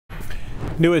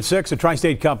New at 6, a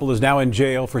tri-state couple is now in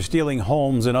jail for stealing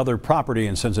homes and other property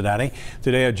in Cincinnati.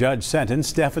 Today, a judge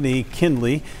sentenced Stephanie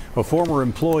Kinley, a former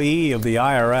employee of the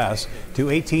IRS,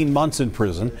 to 18 months in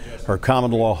prison. Her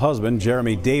common-law husband,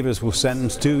 Jeremy Davis, was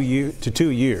sentenced to 2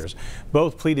 years.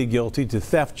 Both pleaded guilty to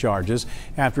theft charges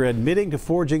after admitting to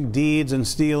forging deeds and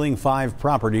stealing 5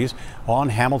 properties on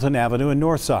Hamilton Avenue in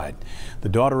Northside. The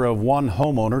daughter of one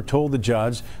homeowner told the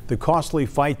judge the costly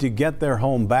fight to get their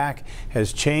home back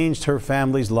has changed her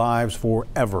family's lives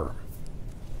forever.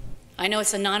 I know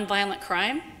it's a nonviolent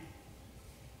crime,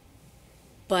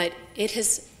 but it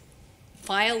has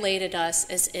violated us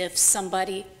as if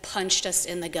somebody punched us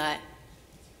in the gut.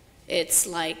 It's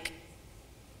like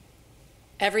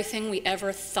everything we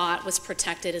ever thought was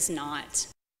protected is not.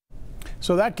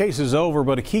 So that case is over,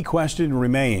 but a key question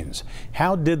remains.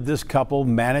 How did this couple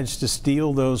manage to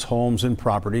steal those homes and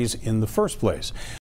properties in the first place?